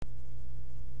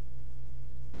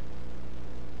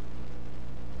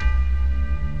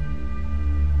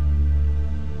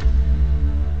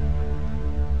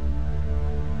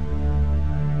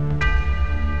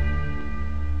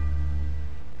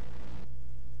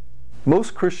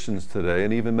Most Christians today,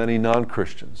 and even many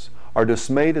non-Christians, are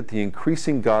dismayed at the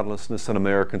increasing godlessness in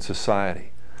American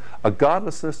society. A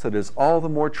godlessness that is all the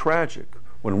more tragic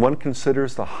when one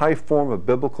considers the high form of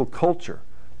biblical culture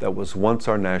that was once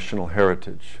our national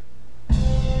heritage.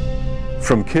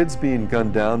 From kids being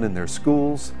gunned down in their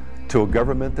schools, to a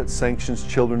government that sanctions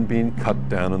children being cut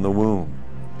down in the womb,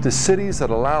 to cities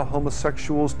that allow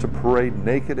homosexuals to parade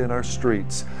naked in our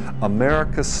streets,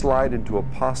 America's slide into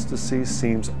apostasy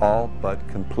seems all but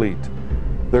complete.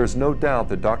 There is no doubt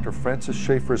that Dr. Francis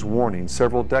Schaeffer's warning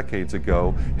several decades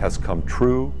ago has come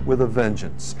true with a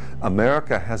vengeance.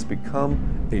 America has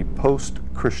become a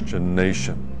post-Christian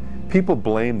nation. People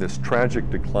blame this tragic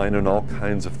decline on all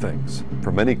kinds of things.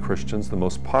 For many Christians, the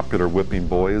most popular whipping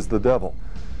boy is the devil.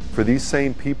 For these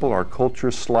same people, our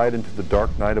culture slide into the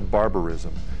dark night of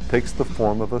barbarism, takes the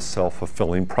form of a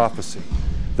self-fulfilling prophecy.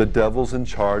 The devil's in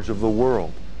charge of the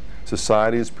world.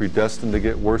 Society is predestined to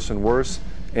get worse and worse,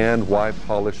 and why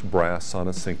polish brass on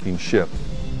a sinking ship?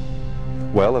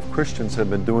 Well, if Christians had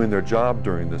been doing their job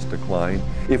during this decline,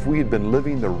 if we had been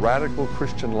living the radical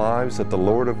Christian lives that the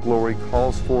Lord of Glory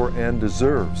calls for and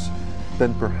deserves,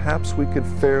 then perhaps we could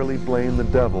fairly blame the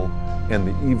devil and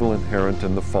the evil inherent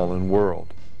in the fallen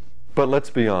world. But let's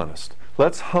be honest.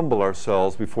 Let's humble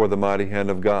ourselves before the mighty hand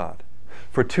of God.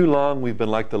 For too long we've been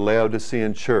like the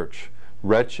Laodicean church,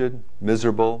 wretched,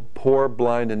 miserable, poor,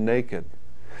 blind, and naked.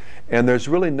 And there's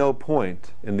really no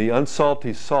point in the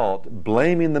unsalty salt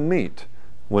blaming the meat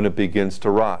when it begins to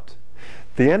rot.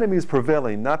 The enemy is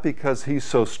prevailing not because he's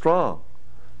so strong,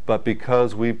 but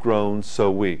because we've grown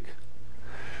so weak.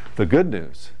 The good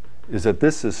news is that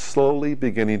this is slowly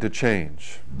beginning to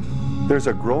change. There's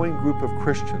a growing group of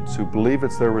Christians who believe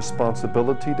it's their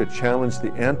responsibility to challenge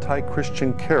the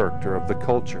anti-Christian character of the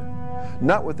culture,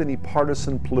 not with any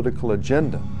partisan political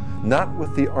agenda, not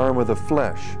with the arm of the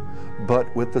flesh,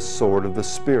 but with the sword of the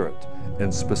Spirit,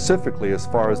 and specifically, as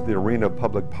far as the arena of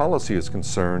public policy is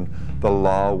concerned, the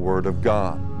law word of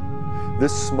God.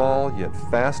 This small yet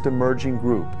fast emerging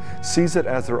group sees it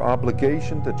as their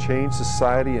obligation to change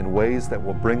society in ways that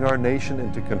will bring our nation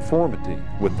into conformity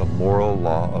with the moral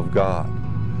law of God.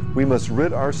 We must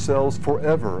rid ourselves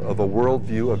forever of a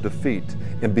worldview of defeat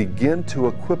and begin to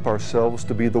equip ourselves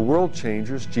to be the world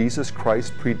changers Jesus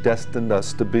Christ predestined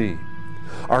us to be.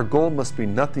 Our goal must be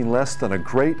nothing less than a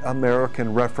great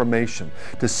American Reformation,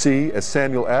 to see, as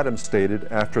Samuel Adams stated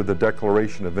after the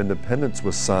Declaration of Independence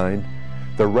was signed,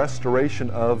 the restoration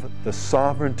of the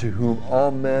sovereign to whom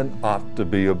all men ought to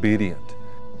be obedient.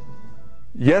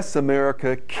 Yes,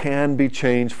 America can be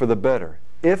changed for the better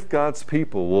if God's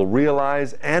people will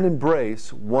realize and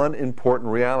embrace one important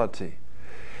reality,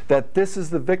 that this is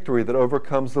the victory that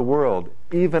overcomes the world,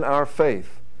 even our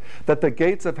faith. That the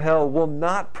gates of hell will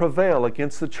not prevail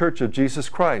against the Church of Jesus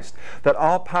Christ, that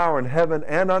all power in heaven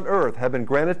and on earth have been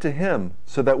granted to Him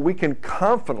so that we can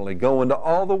confidently go into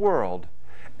all the world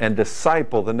and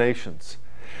disciple the nations,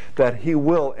 that He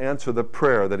will answer the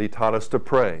prayer that He taught us to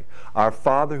pray. Our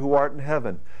Father who art in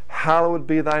heaven, hallowed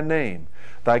be Thy name.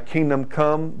 Thy kingdom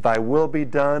come, Thy will be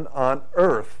done on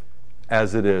earth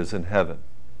as it is in heaven.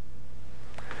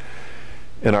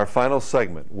 In our final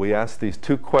segment, we ask these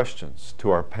two questions to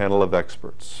our panel of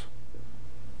experts.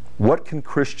 What can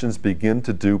Christians begin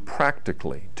to do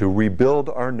practically to rebuild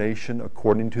our nation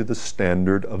according to the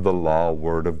standard of the law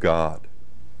word of God?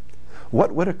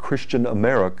 What would a Christian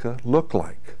America look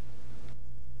like?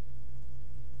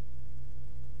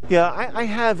 Yeah, I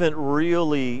haven't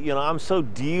really, I'm so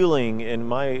dealing in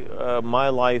my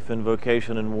life and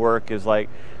vocation and work is like,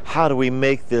 how do we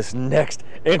make this next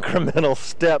incremental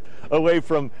step away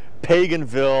from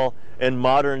Paganville and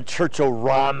modern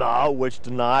Church-o-Rama, which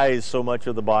denies so much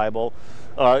of the Bible,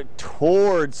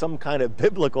 toward some kind of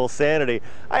biblical sanity.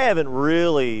 I haven't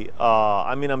really,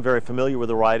 I'm very familiar with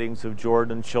the writings of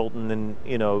Jordan, Chilton,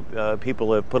 and,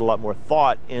 people have put a lot more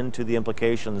thought into the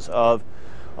implications of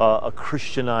a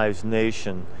Christianized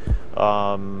nation.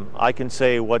 I can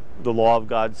say what the law of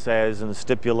God says and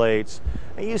stipulates,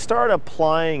 and you start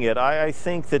applying it. I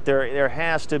think that there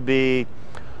has to be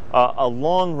a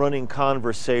long-running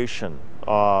conversation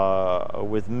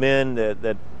with men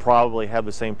that probably have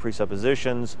the same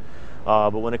presuppositions,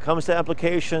 but when it comes to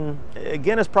application,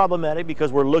 again, it's problematic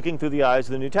because we're looking through the eyes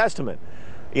of the New Testament.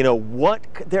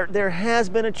 There has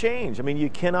been a change. I mean, you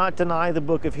cannot deny the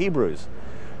book of Hebrews.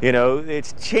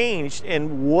 It's changed,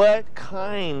 and what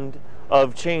kind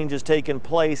of change has taken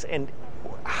place, and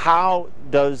how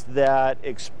does that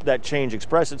change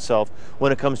express itself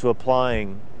when it comes to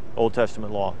applying Old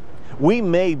Testament law? We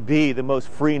may be the most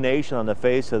free nation on the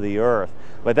face of the earth,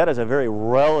 but that is a very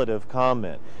relative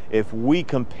comment. If we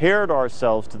compared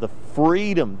ourselves to the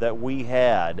freedom that we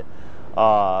had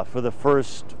for the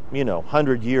first,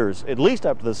 100 years, at least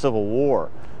up to the Civil War,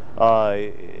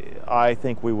 I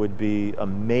think we would be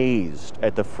amazed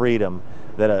at the freedom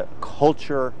that a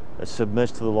culture that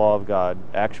submits to the law of God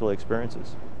actually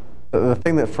experiences. The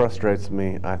thing that frustrates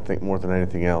me, I think, more than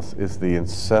anything else, is the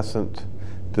incessant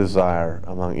desire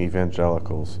among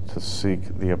evangelicals to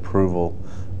seek the approval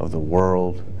of the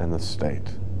world and the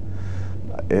state.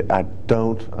 I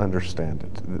don't understand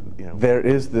it. There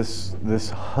is this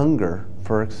hunger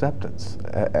for acceptance,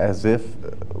 as if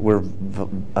we're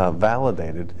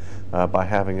validated by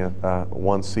having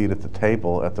one seat at the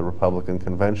table at the Republican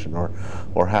convention,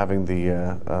 or having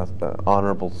the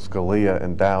Honorable Scalia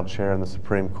endowed chair in the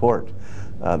Supreme Court.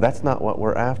 That's not what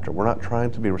we're after. We're not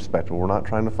trying to be respectable. We're not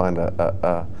trying to find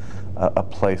a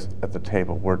place at the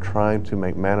table. We're trying to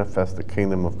make manifest the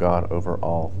kingdom of God over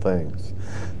all things.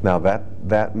 Now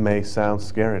that may sound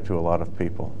scary to a lot of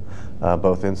people,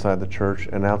 both inside the church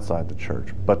and outside the church,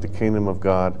 but the kingdom of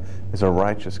God is a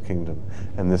righteous kingdom,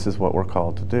 and this is what we're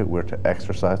called to do. We're to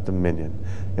exercise dominion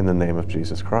in the name of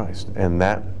Jesus Christ. And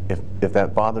that, if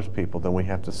that bothers people, then we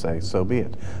have to say, so be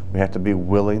it. We have to be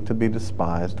willing to be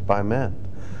despised by men,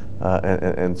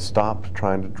 and stop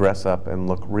trying to dress up and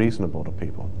look reasonable to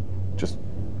people. Just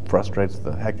frustrates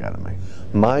the heck out of me.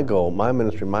 My goal, my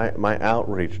ministry, my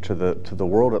outreach to the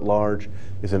world at large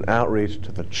is an outreach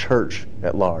to the church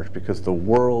at large, because the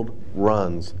world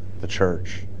runs the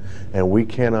church. And we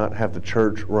cannot have the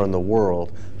church run the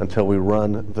world until we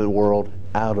run the world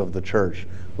out of the church,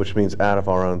 which means out of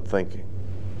our own thinking.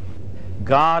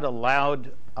 God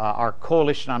allowed our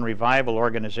Coalition on Revival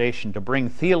organization to bring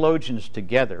theologians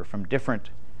together from different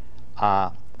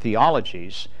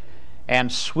theologies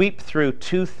and sweep through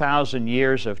 2,000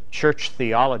 years of church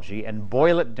theology and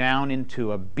boil it down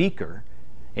into a beaker,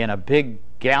 in a big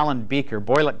gallon beaker,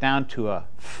 boil it down to a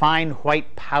fine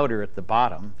white powder at the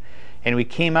bottom, and we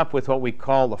came up with what we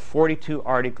call the 42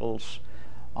 Articles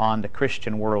on the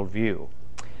Christian Worldview.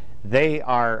 They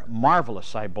are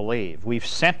marvelous, I believe. We've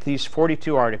sent these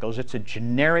 42 articles. It's a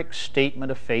generic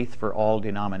statement of faith for all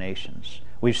denominations.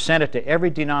 We've sent it to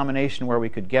every denomination where we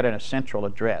could get in a central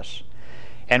address.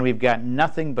 And we've got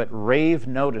nothing but rave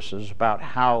notices about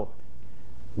how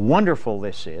wonderful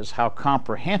this is, how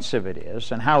comprehensive it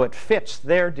is, and how it fits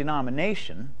their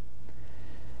denomination.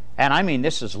 And I mean,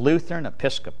 this is Lutheran,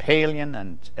 Episcopalian,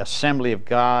 and Assembly of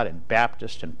God, and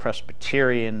Baptist, and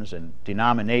Presbyterians, and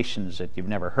denominations that you've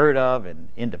never heard of, and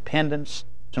independents.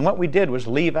 And what we did was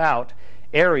leave out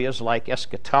areas like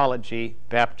eschatology,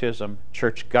 baptism,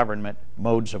 church government,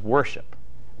 modes of worship.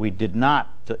 We did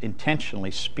not intentionally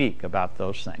speak about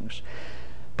those things.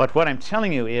 But what I'm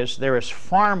telling you is there is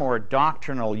far more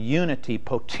doctrinal unity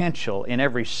potential in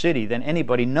every city than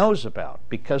anybody knows about,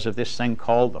 because of this thing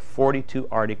called the 42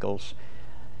 Articles.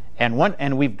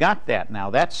 And we've got that now.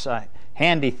 That's a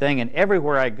handy thing, and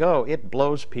everywhere I go it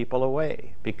blows people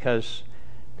away, because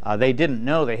they didn't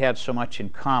know they had so much in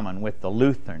common with the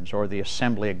Lutherans or the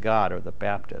Assembly of God or the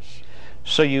Baptists.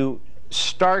 So you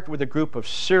start with a group of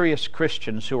serious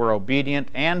Christians who are obedient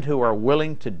and who are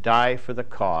willing to die for the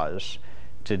cause,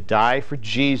 to die for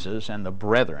Jesus and the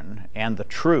brethren and the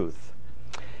truth.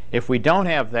 If we don't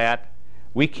have that,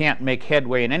 we can't make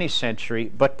headway in any century,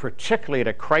 but particularly at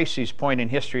a crisis point in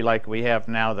history like we have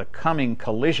now, the coming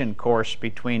collision course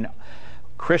between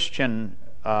Christian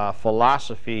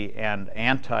philosophy and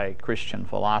anti-Christian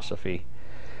philosophy.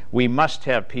 We must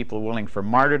have people willing for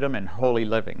martyrdom and holy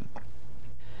living.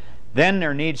 Then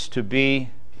there needs to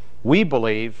be, we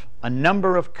believe, a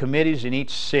number of committees in each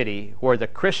city where the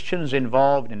Christians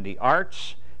involved in the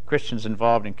arts, Christians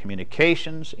involved in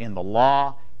communications, in the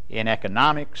law, in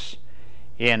economics,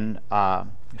 in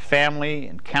family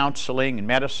and counseling and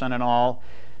medicine and all,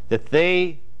 that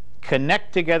they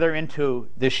connect together into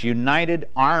this united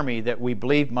army that we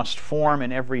believe must form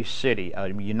in every city, a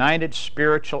united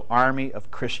spiritual army of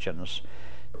Christians.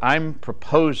 I'm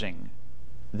proposing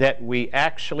that we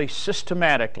actually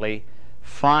systematically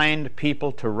find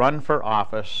people to run for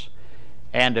office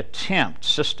and attempt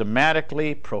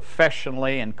systematically,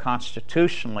 professionally, and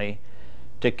constitutionally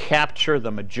to capture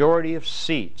the majority of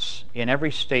seats in every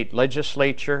state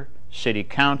legislature, city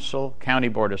council, county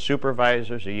board of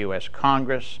supervisors, the U.S.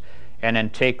 Congress, and then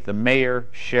take the mayor,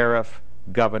 sheriff,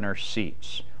 governor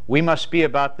seats. We must be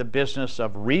about the business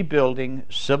of rebuilding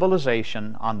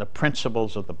civilization on the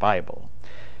principles of the Bible.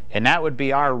 And that would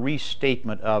be our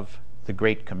restatement of the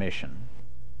Great Commission.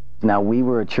 Now, we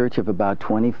were a church of about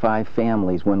 25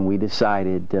 families when we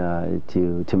decided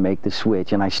to make the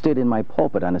switch, and I stood in my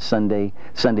pulpit on a Sunday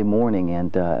morning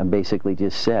and basically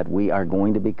just said, we are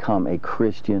going to become a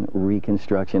Christian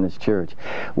Reconstructionist church.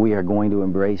 We are going to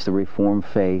embrace the Reformed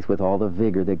faith with all the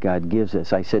vigor that God gives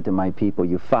us. I said to my people,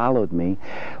 you followed me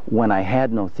when I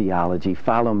had no theology.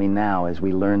 Follow me now as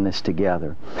we learn this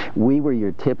together. We were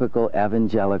your typical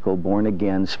evangelical,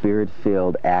 born-again,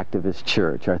 spirit-filled, activist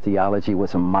church. Our theology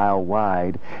was a mile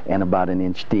wide and about an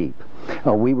inch deep.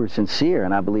 We were sincere,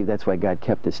 and I believe that's why God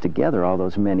kept us together all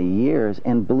those many years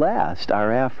and blessed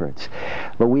our efforts.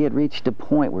 But we had reached a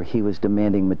point where He was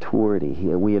demanding maturity.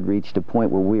 We had reached a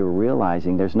point where we were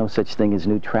realizing there's no such thing as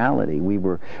neutrality. We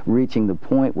were reaching the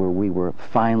point where we were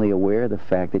finally aware of the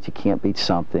fact that you can't beat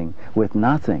something with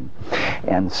nothing.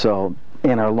 And so,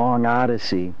 in our long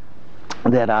odyssey,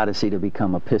 that odyssey to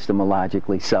become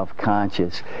epistemologically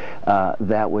self-conscious,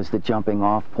 that was the jumping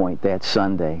off point that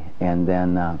Sunday. And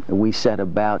then we set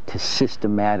about to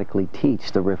systematically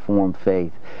teach the Reformed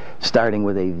faith, starting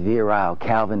with a virile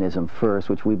Calvinism first,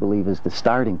 which we believe is the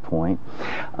starting point,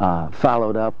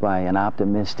 followed up by an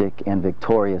optimistic and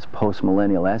victorious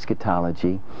post-millennial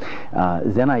eschatology.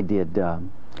 Then I did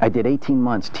 18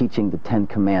 months teaching the Ten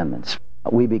Commandments.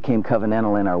 We became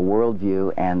covenantal in our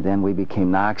worldview, and then we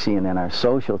became Knoxian in our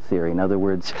social theory. In other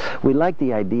words, we liked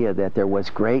the idea that there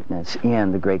was greatness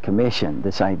in the Great Commission,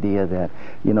 this idea that,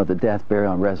 you know, the death,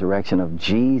 burial, and resurrection of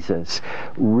Jesus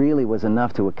really was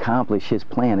enough to accomplish His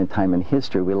plan in time and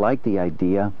history. We liked the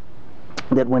idea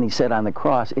that when He said on the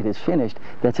cross, it is finished,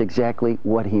 that's exactly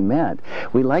what He meant.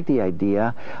 We like the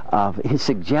idea of His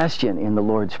suggestion in the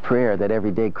Lord's Prayer that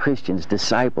everyday Christians,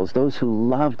 disciples, those who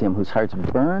loved Him, whose hearts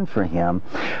burned for Him,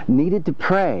 needed to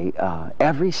pray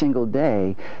every single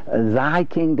day, Thy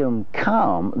kingdom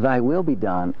come, Thy will be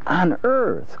done on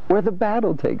earth, where the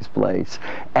battle takes place,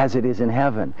 as it is in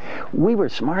heaven. We were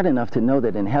smart enough to know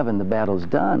that in heaven the battle's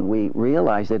done. We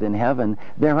realized that in heaven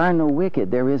there are no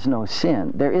wicked, there is no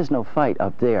sin, there is no fight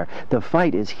up there. The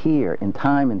fight is here in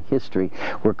time and history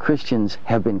where Christians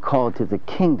have been called to the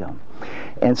kingdom.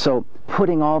 And so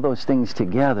putting all those things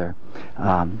together,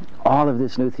 all of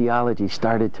this new theology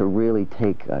started to really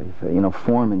take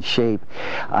form and shape,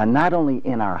 not only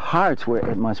in our hearts where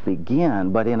it must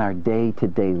begin, but in our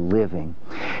day-to-day living.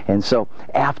 And so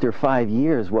after 5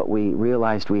 years, what we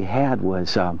realized we had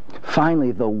was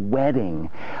finally the wedding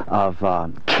of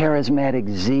charismatic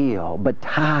zeal, but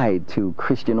tied to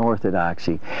Christian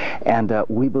orthodoxy. And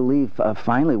we believe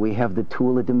finally we have the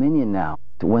tool of dominion now.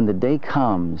 When the day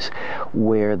comes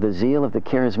where the zeal of the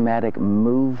charismatic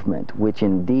movement, which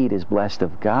indeed is blessed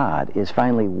of God, is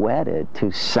finally wedded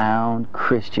to sound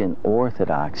Christian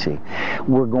orthodoxy,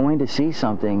 we're going to see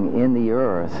something in the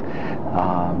earth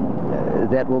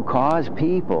that will cause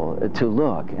people to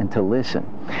look and to listen.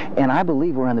 And I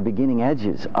believe we're on the beginning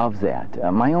edges of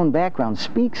that. My own background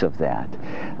speaks of that.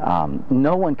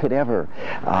 No one could ever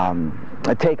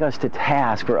take us to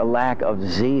task for a lack of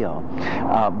zeal,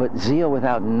 but zeal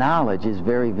without knowledge is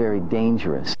very, very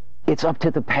dangerous. It's up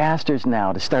to the pastors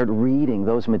now to start reading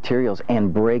those materials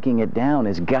and breaking it down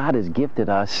as God has gifted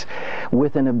us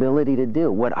with an ability to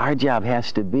do. What our job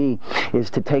has to be is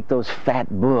to take those fat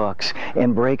books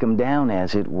and break them down,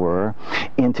 as it were,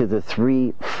 into the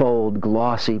threefold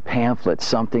glossy pamphlets,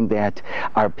 something that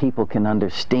our people can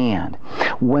understand.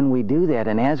 When we do that,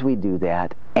 and as we do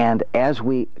that, and as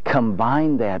we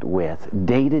combine that with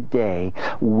day-to-day,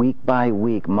 week by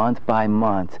week, month by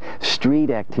month, street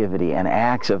activity and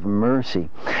acts of mercy,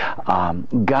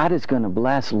 God is going to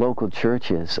bless local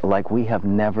churches like we have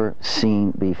never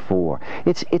seen before.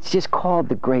 It's just called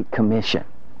the Great Commission.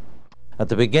 At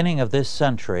the beginning of this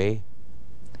century,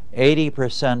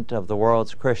 80% of the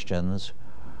world's Christians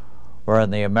were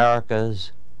in the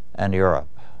Americas and Europe.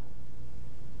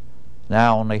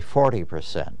 Now only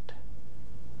 40%.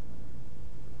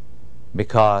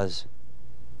 Because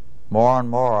more and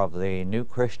more of the new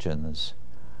Christians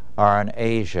are in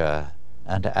Asia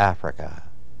and Africa.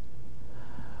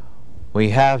 We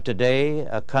have today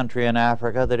a country in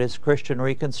Africa that is Christian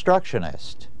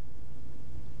Reconstructionist.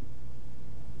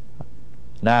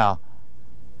 Now,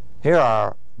 here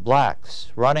are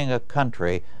blacks running a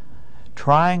country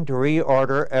trying to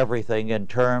reorder everything in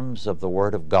terms of the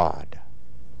Word of God.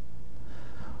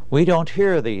 We don't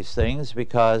hear these things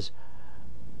because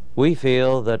we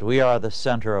feel that we are the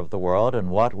center of the world, and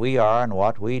what we are and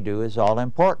what we do is all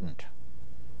important.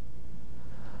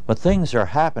 But things are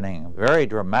happening very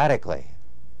dramatically.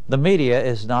 The media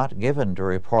is not given to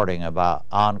reporting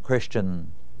on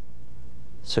Christian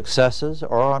successes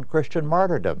or on Christian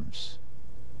martyrdoms.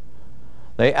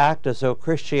 They act as though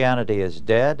Christianity is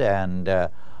dead, and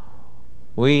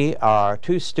We are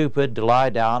too stupid to lie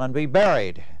down and be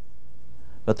buried.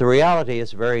 But the reality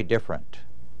is very different.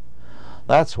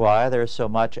 That's why there's so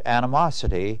much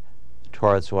animosity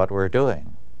towards what we're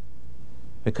doing,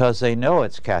 because they know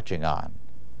it's catching on.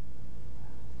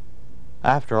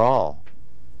 After all,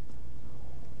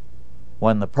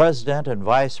 when the president and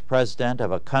vice president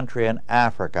of a country in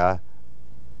Africa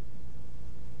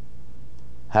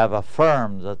have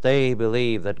affirmed that they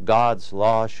believe that God's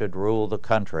law should rule the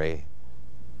country,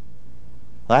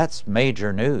 that's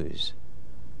major news,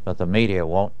 but the media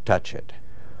won't touch it.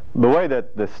 The way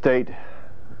that the state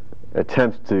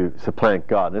attempts to supplant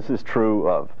God, this is true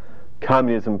of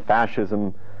communism,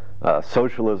 fascism,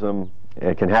 socialism.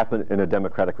 It can happen in a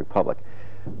democratic republic.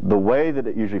 The way that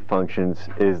it usually functions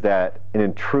is that it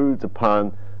intrudes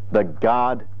upon the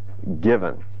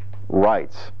God-given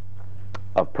rights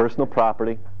of personal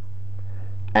property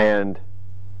and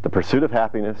the pursuit of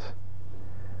happiness,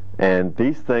 and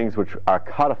these things which are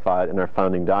codified in our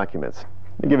founding documents.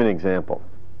 Let me give you an example.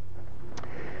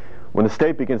 When the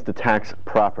state begins to tax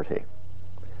property,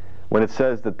 when it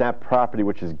says that that property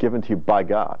which is given to you by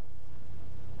God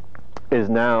is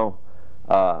now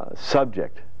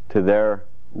subject to their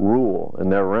rule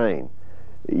and their reign,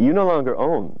 you no longer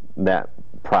own that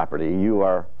property. You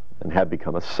are and have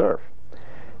become a serf.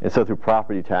 And so through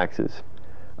property taxes,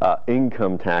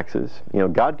 income taxes,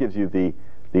 God gives you the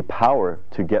power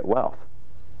to get wealth.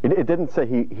 It didn't say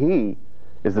he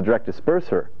is the direct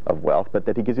disperser of wealth, but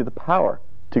that he gives you the power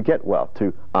to get wealth,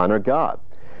 to honor God.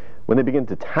 When they begin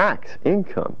to tax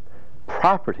income,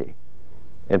 property,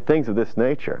 and things of this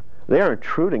nature, they are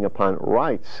intruding upon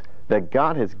rights that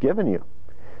God has given you.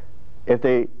 If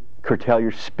they curtail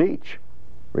your speech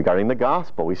regarding the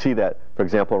gospel, we see that, for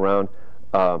example, around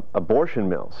abortion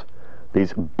mills,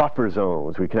 these buffer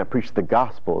zones, we cannot preach the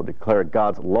gospel, declare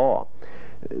God's law.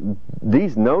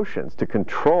 These notions to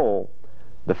control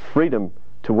the freedom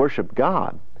to worship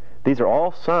God, these are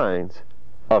all signs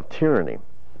of tyranny.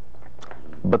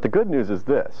 But the good news is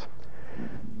this: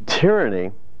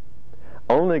 tyranny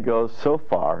only goes so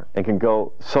far and can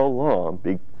go so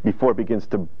long before it begins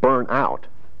to burn out.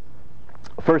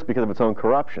 First, because of its own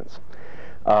corruptions.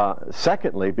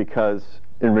 Secondly, because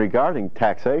in regarding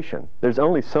taxation, there's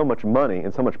only so much money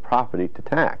and so much property to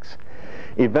tax.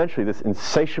 Eventually, this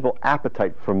insatiable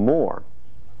appetite for more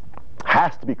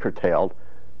has to be curtailed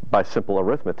by simple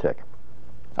arithmetic.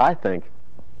 I think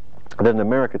that in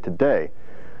America today,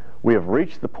 we have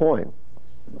reached the point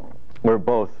where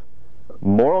both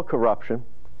moral corruption,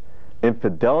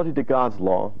 infidelity to God's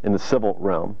law in the civil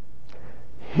realm,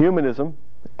 humanism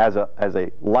as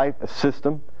a life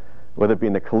system, whether it be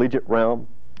in the collegiate realm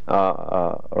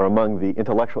or among the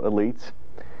intellectual elites,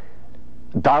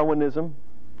 Darwinism,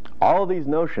 all of these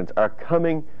notions are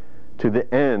coming to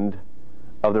the end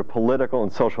of their political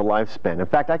and social lifespan. In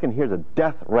fact, I can hear the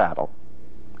death rattle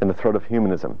in the throat of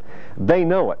humanism. They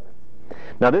know it.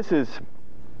 Now, this is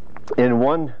in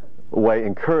one way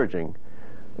encouraging,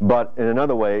 but in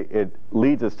another way it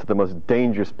leads us to the most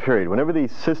dangerous period. Whenever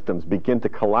these systems begin to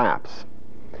collapse,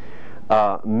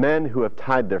 men who have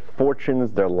tied their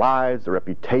fortunes, their lives, their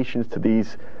reputations to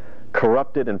these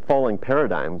corrupted and falling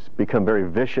paradigms become very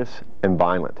vicious and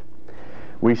violent.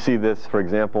 We see this, for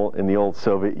example, in the old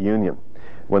Soviet Union.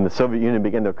 When the Soviet Union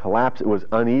began to collapse, it was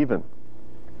uneven.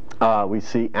 We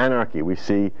see anarchy, we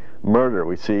see murder,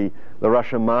 we see the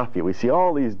Russian mafia, we see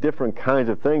all these different kinds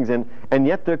of things, and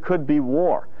yet there could be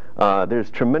war. There's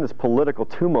tremendous political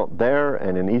tumult there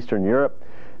and in Eastern Europe,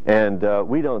 and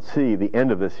we don't see the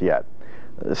end of this yet.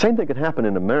 The same thing could happen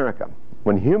in America.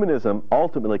 When humanism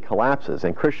ultimately collapses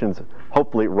and Christians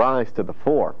hopefully rise to the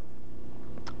fore,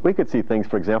 we could see things,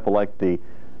 for example, like the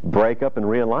breakup and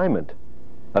realignment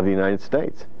of the United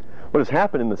States. What has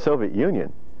happened in the Soviet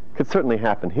Union could certainly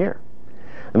happen here.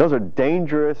 And those are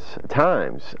dangerous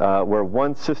times where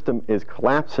one system is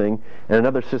collapsing and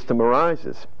another system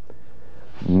arises.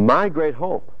 My great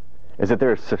hope is that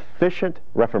there is sufficient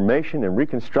reformation and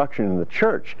reconstruction in the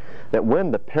church that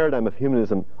when the paradigm of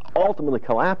humanism ultimately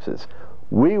collapses,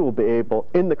 we will be able,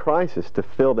 in the crisis, to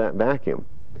fill that vacuum.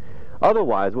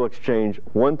 Otherwise, we'll exchange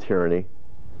one tyranny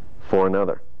for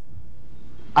another.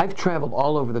 I've traveled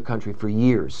all over the country for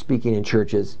years, speaking in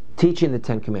churches, teaching the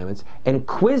Ten Commandments, and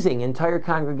quizzing entire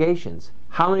congregations.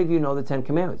 How many of you know the Ten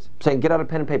Commandments? Saying, get out a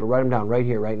pen and paper, write them down right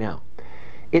here, right now.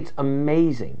 It's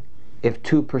amazing if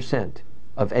 2%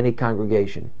 of any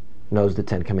congregation knows the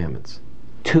Ten Commandments.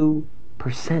 2%.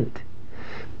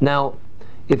 Now,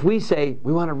 if we say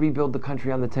we want to rebuild the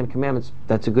country on the Ten Commandments,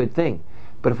 that's a good thing.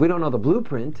 But if we don't know the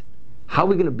blueprint, how are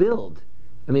we going to build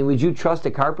I mean, would you trust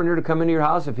a carpenter to come into your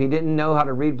house if he didn't know how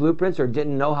to read blueprints or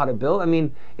didn't know how to build? I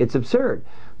mean, it's absurd.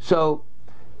 So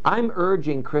I'm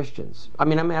urging Christians, I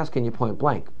mean, I'm asking you point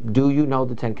blank, do you know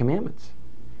the Ten Commandments?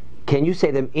 Can you say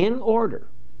them in order?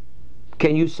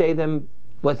 Can you say them,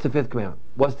 what's the fifth commandment?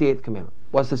 What's the eighth commandment?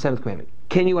 What's the seventh commandment?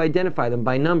 Can you identify them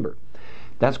by number?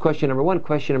 That's question number one.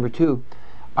 Question number two,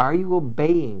 are you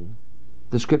obeying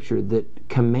the scripture that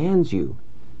commands you,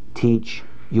 teach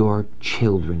your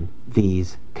children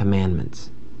these commandments?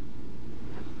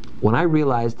 When I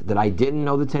realized that I didn't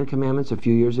know the Ten Commandments a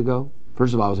few years ago,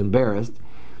 first of all, I was embarrassed.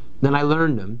 Then I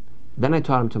learned them. Then I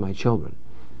taught them to my children.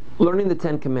 Learning the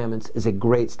Ten Commandments is a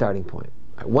great starting point.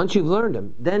 Once you've learned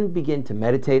them, then begin to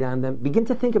meditate on them. Begin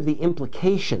to think of the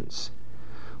implications.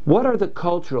 What are the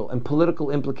cultural and political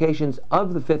implications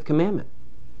of the fifth commandment?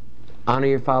 Honor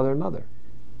your father and mother.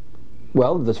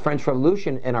 Well, the French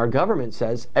Revolution and our government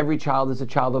says every child is a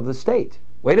child of the state.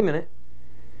 Wait a minute.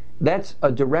 That's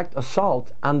a direct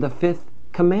assault on the fifth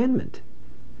commandment.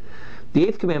 The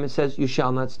eighth commandment says you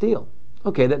shall not steal.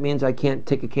 Okay, that means I can't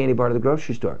take a candy bar to the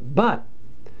grocery store. But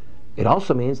it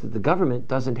also means that the government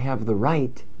doesn't have the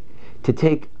right to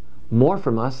take more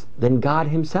from us than God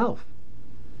himself.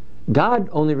 God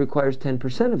only requires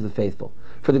 10% of the faithful.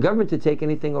 For the government to take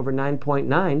anything over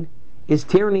 9.9 is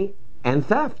tyranny and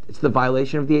theft. It's the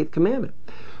violation of the eighth commandment.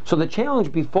 So the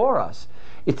challenge before us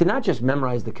is to not just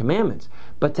memorize the commandments,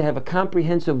 but to have a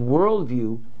comprehensive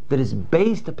worldview that is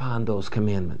based upon those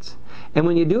commandments. And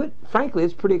when you do it, frankly,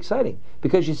 it's pretty exciting,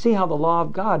 because you see how the law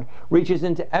of God reaches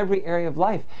into every area of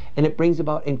life, and it brings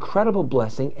about incredible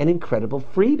blessing and incredible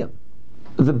freedom.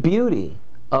 The beauty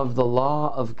of the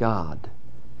law of God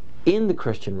in the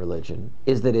Christian religion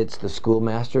is that it's the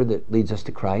schoolmaster that leads us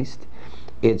to Christ.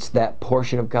 It's that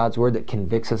portion of God's Word that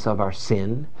convicts us of our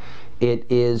sin. It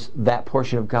is that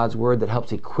portion of God's Word that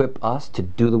helps equip us to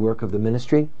do the work of the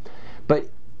ministry. But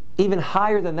even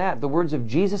higher than that, the words of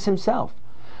Jesus himself.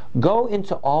 Go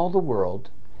into all the world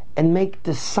and make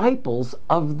disciples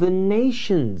of the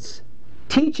nations,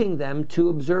 teaching them to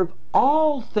observe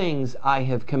all things I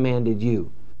have commanded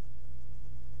you.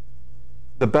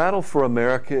 The battle for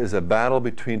America is a battle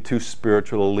between two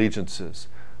spiritual allegiances.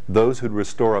 Those who'd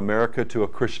restore America to a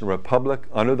Christian republic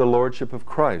under the lordship of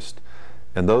Christ,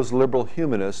 and those liberal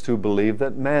humanists who believe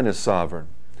that man is sovereign.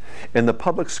 In the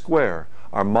public square,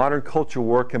 our modern culture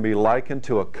war can be likened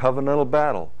to a covenantal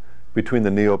battle between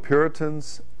the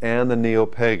Neo-Puritans and the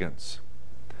Neo-Pagans.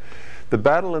 The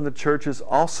battle in the church is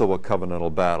also a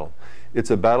covenantal battle. It's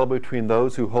a battle between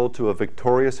those who hold to a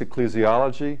victorious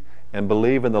ecclesiology and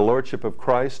believe in the lordship of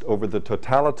Christ over the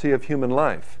totality of human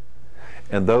life,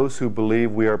 and those who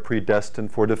believe we are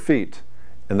predestined for defeat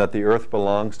and that the earth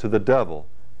belongs to the devil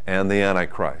and the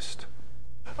Antichrist.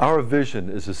 Our vision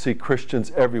is to see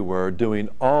Christians everywhere doing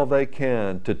all they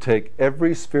can to take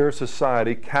every sphere of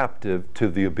society captive to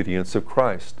the obedience of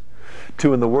Christ.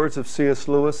 To, in the words of C.S.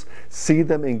 Lewis, see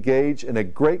them engage in a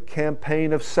great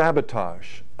campaign of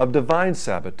sabotage, of divine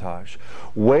sabotage,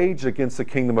 waged against the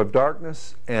kingdom of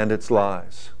darkness and its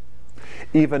lies.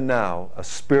 Even now, a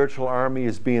spiritual army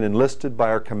is being enlisted by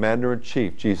our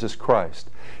Commander-in-Chief, Jesus Christ,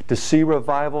 to see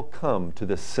revival come to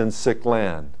this sin-sick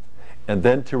land, and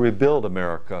then to rebuild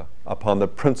America upon the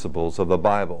principles of the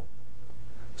Bible.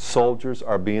 Soldiers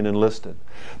are being enlisted.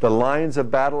 The lines of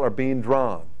battle are being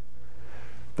drawn.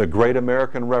 The great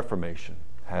American Reformation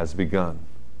has begun.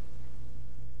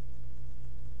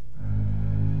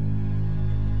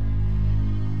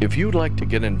 If you'd like to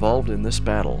get involved in this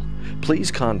battle,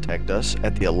 please contact us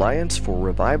at the Alliance for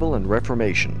Revival and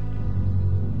Reformation.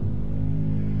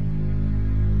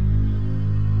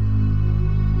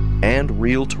 And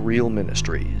Reel to Reel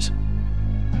Ministries.